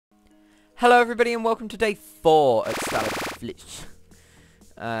Hello everybody and welcome to day 4 at Escapists.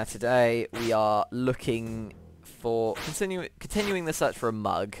 Today we are looking for, continuing the search for a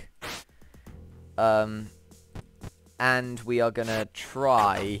mug. And we are going to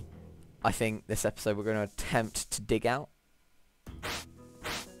try, I think this episode we're going to attempt to dig out.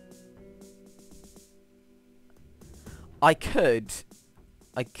 I'm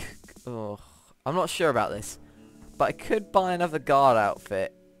not sure about this, but I could buy another guard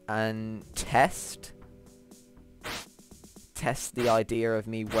outfit and test the idea of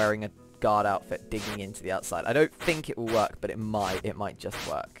me wearing a guard outfit digging into the outside. I don't think it will work, but it might just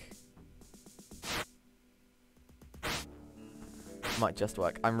work. It might just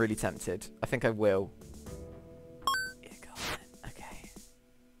work. I'm really tempted. I think I will. Yeah, got it. Okay.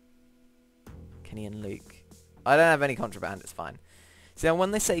 Kenny and Luke. I don't have any contraband, it's fine. So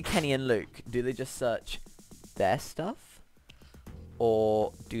when they say Kenny and Luke, do they just search their stuff?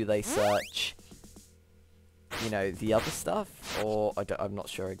 Or do they search, you know, the other stuff? Or I'm not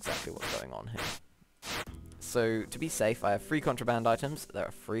sure exactly what's going on here. So to be safe, I have 3 contraband items. There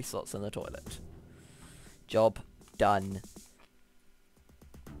are 3 slots in the toilet. Job done.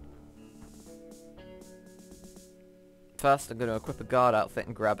 First, I'm going to equip a guard outfit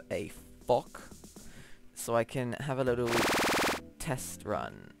and grab a fork, so I can have a little test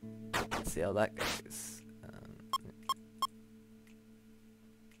run. Let's see how that goes.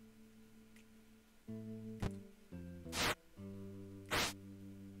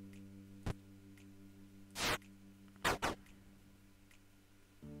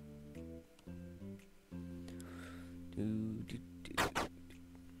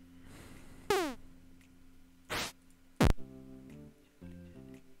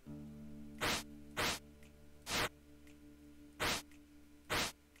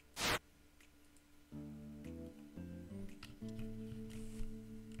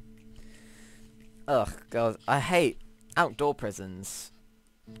 Ugh, God, I hate outdoor prisons.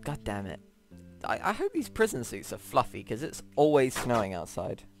 God damn it. I hope these prison suits are fluffy, because it's always snowing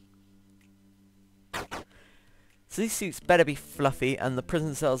outside. So these suits better be fluffy, and the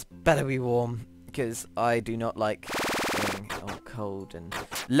prison cells better be warm, because I do not like being cold and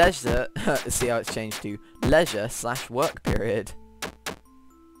leisure. See how it's changed to leisure/work period.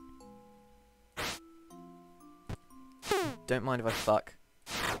 Don't mind if I fuck.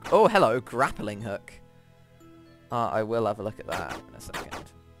 Oh, hello, grappling hook. I will have a look at that in a second.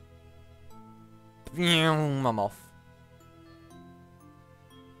 I'm off.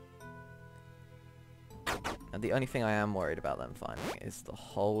 And the only thing I am worried about them finding is the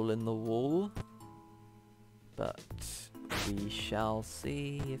hole in the wall. But we shall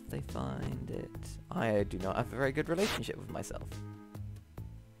see if they find it. I do not have a very good relationship with myself.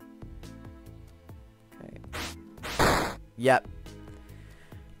 Okay. Yep.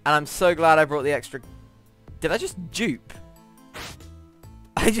 And I'm so glad I brought the extra... Did I just dupe?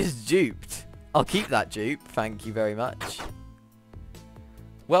 I just duped. I'll keep that dupe, thank you very much.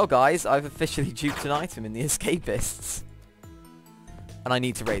 Well guys, I've officially duped an item in the Escapists. And I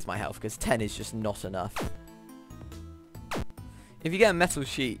need to raise my health, because 10 is just not enough. If you get a metal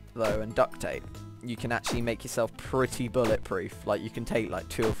sheet, though, and duct tape, you can actually make yourself pretty bulletproof. Like, you can take, like,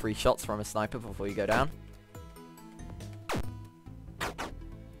 2 or 3 shots from a sniper before you go down.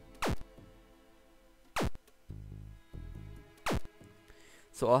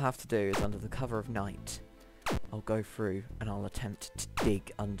 So what I'll have to do is, under the cover of night, I'll go through and I'll attempt to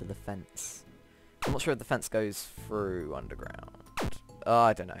dig under the fence. I'm not sure if the fence goes through underground. Oh,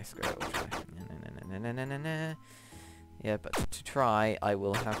 I don't know. Screw it. We'll try. Yeah, but to try, I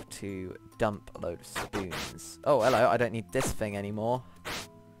will have to dump a load of spoons. Oh, hello. I don't need this thing anymore.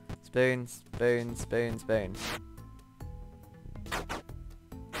 Spoon, spoon, spoon, spoon.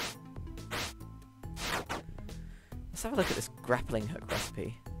 Let's have a look at this grappling hook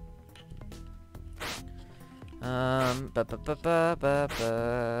recipe.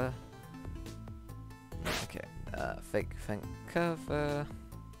 Okay, fake thing cover.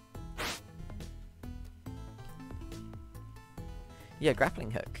 Yeah,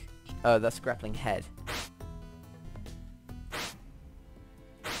 grappling hook. Oh, that's grappling head.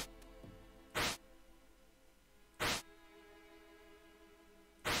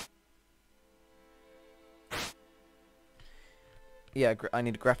 Yeah, I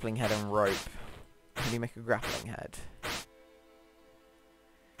need a grappling head and rope. How do you make a grappling head?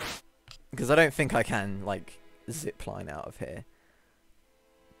 Because I don't think I can, like, zipline out of here.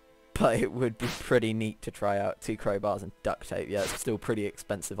 But it would be pretty neat to try out 2 crowbars and duct tape. Yeah, it's still a pretty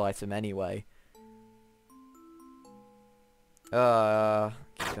expensive item anyway. Keep going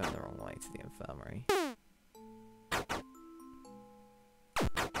the wrong way to the infirmary.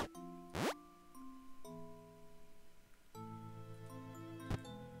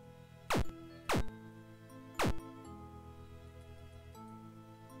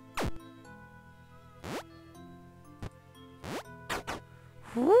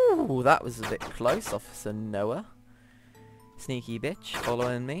 Ooh, that was a bit close, Officer Noah. Sneaky bitch,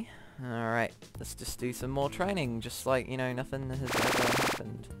 following me. Alright, let's just do some more training, just like, you know, nothing has ever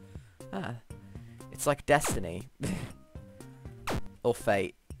happened. Ah, it's like destiny. Or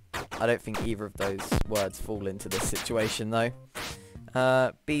fate. I don't think either of those words fall into this situation, though.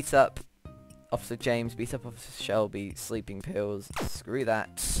 Beat up Officer James, beat up Officer Shelby, sleeping pills, screw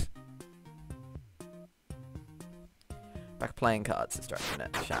that. Back playing cards, distraction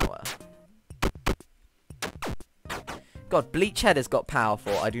at the shower. God, Bleachhead has got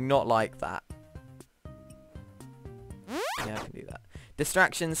powerful. I do not like that. Yeah, I can do that.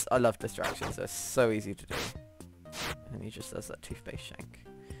 Distractions, I love distractions. They're so easy to do. And he just does that toothpaste shank.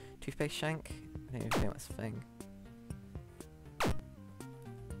 Toothpaste shank? I don't even think that's a thing.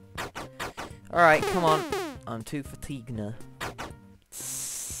 Alright, come on. I'm too fatigued now.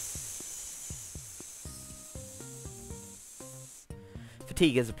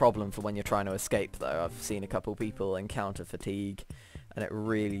 Fatigue is a problem for when you're trying to escape, though. I've seen a couple people encounter fatigue, and it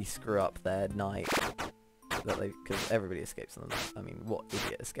really screw up their night. Because everybody escapes on the night. I mean, what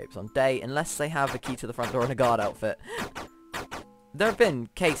idiot escapes on day, unless they have a key to the front door and a guard outfit? There have been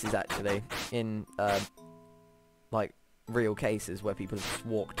cases, actually, in, like, real cases where people have just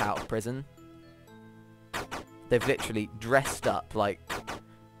walked out of prison. They've literally dressed up, like,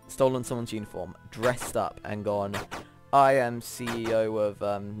 stolen someone's uniform, dressed up, and gone, I am CEO of,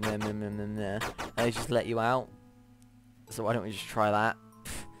 and they just let you out. So why don't we just try that?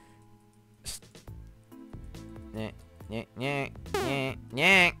 Pick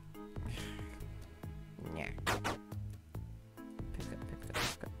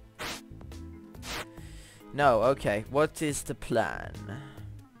up. No, okay. What is the plan?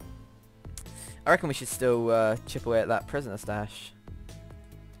 I reckon we should still chip away at that prisoner stash.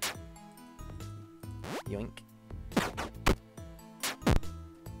 Yoink.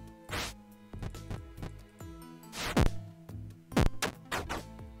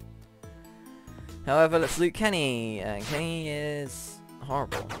 However, let's loot Kenny. Kenny is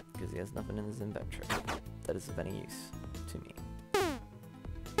horrible because he has nothing in his inventory that is of any use to me.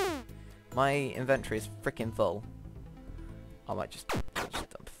 My inventory is freaking full. I might just dump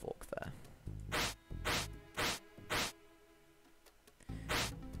a fork there.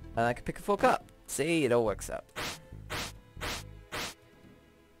 And I can pick a fork up. See, it all works out.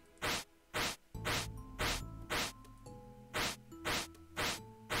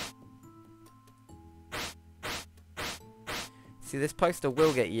 See, this poster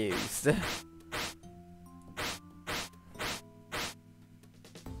will get used.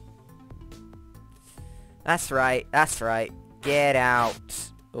 That's right, that's right. Get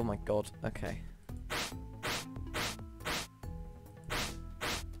out. Oh my god, okay.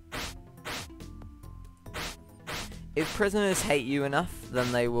 If prisoners hate you enough,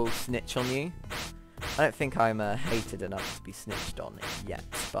 then they will snitch on you. I don't think I'm hated enough to be snitched on yet,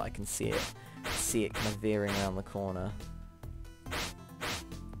 but I can see it. See it kind of veering around the corner.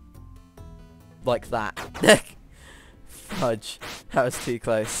 Like that. Fudge. That was too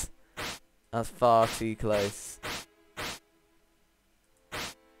close. That was far too close.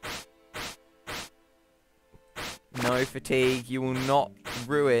 No fatigue. You will not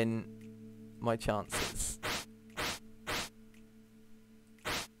ruin my chances.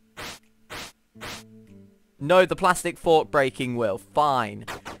 No, the plastic fork breaking will. Fine.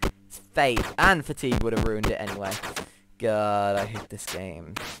 It's fate. And fatigue would have ruined it anyway. God, I hate this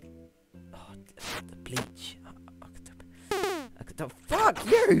game. Oh, the bleach. Fuck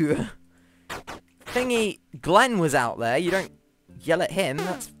you! Thingy, Glenn was out there. You don't yell at him.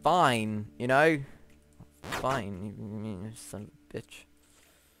 That's fine, you know? Fine, you son of a bitch.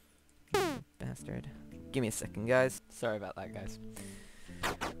 Bastard. Give me a second, guys. Sorry about that, guys.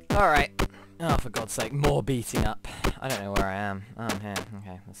 Alright. Oh, for God's sake, more beating up. I don't know where I am. Oh, I'm here.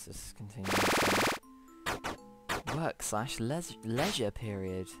 Okay, let's just continue. Work/leisure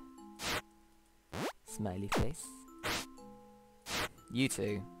period. Smiley face. You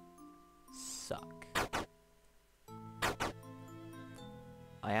two suck.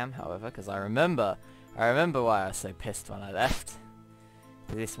 I am, however, because I remember why I was so pissed when I left.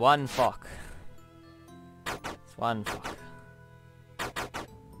 This one fuck. This one fuck. I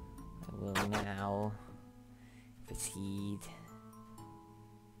will now proceed.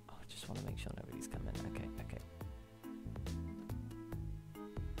 Oh, I just want to make sure nobody's coming. Okay, okay.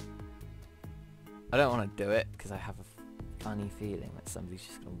 I don't want to do it because I have a funny feeling that somebody's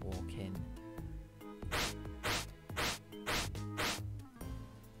just going to walk in.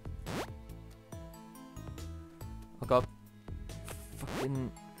 Oh god.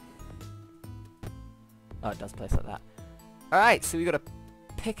 Fucking... Oh, it does place like that. Alright, so we got a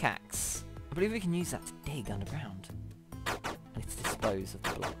pickaxe. I believe we can use that to dig underground. I need to dispose of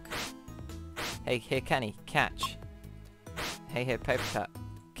the block. Hey, here, Kenny, catch. Hey, here, paper cut,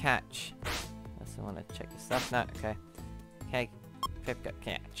 catch. I want to check your stuff. No, okay. Okay, paper cut,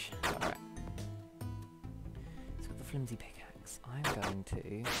 catch. Alright. So with the flimsy pickaxe, I'm going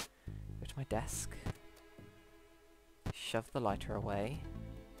to go to my desk, shove the lighter away,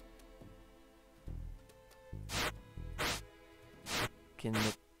 look in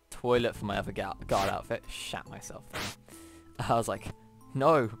the toilet for my other guard outfit, shat myself then. I was like,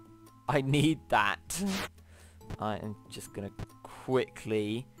 no, I need that. I am just going to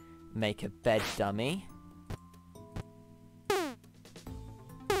quickly make a bed dummy.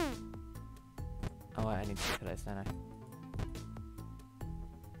 Oh, I need 2 pillows, don't I?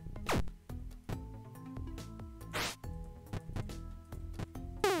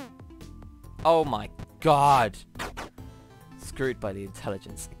 Oh my god! Screwed by the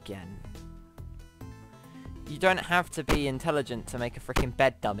intelligence again. You don't have to be intelligent to make a freaking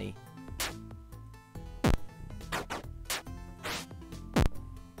bed dummy.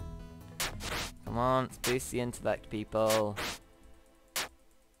 Come on, let's boost the intellect, people.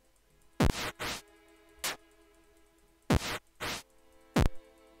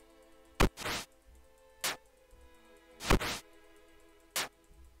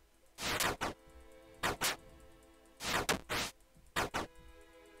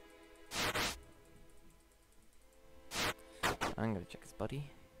 I'm gonna check his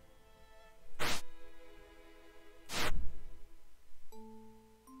body.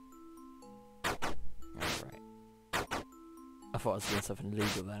 I thought I was doing something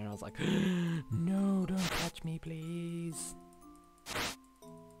illegal then, and I was like, no, don't catch me, please.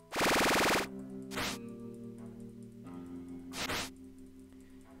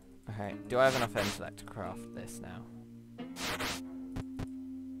 Okay, do I have enough intellect to craft this now?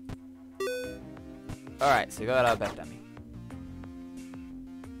 Alright, so we got our bed dummy.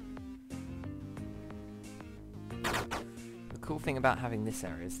 The cool thing about having this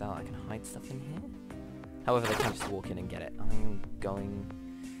area is that I can hide stuff in here. However, they can't just walk in and get it. I'm going...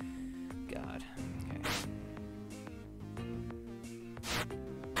 God. Okay.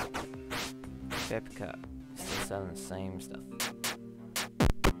 Paper cut. Still selling the same stuff.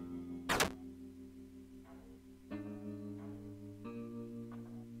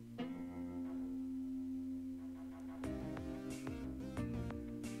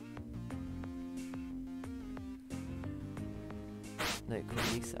 Look, what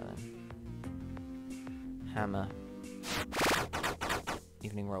are you selling? Hammer.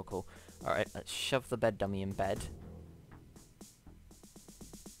 Evening roll call. Alright, let's shove the bed dummy in bed.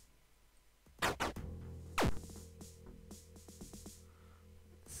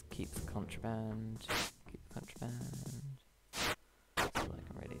 Let's keep the contraband. Keep the contraband. That's all I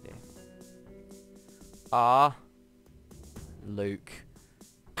can really do. Ah! Luke.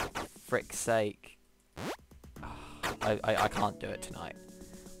 Frick's sake. I can't do it tonight.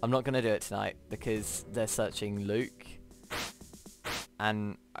 I'm not going to do it tonight because they're searching Luke.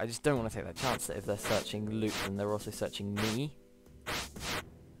 And I just don't want to take that chance that if they're searching Luke, then they're also searching me.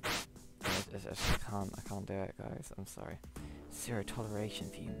 I can't do it, guys. I'm sorry. Zero toleration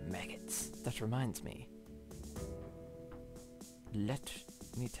for you maggots. That reminds me. Let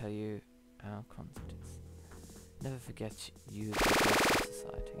me tell you our concept is. Never forget you the good of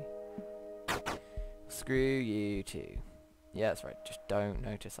society. Screw you too. Yeah, that's right. Just don't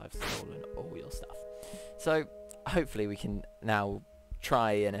notice I've stolen all your stuff. So, hopefully we can now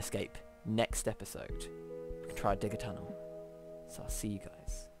try and escape next episode. We can try to dig a tunnel. So I'll see you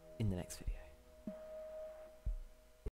guys in the next video.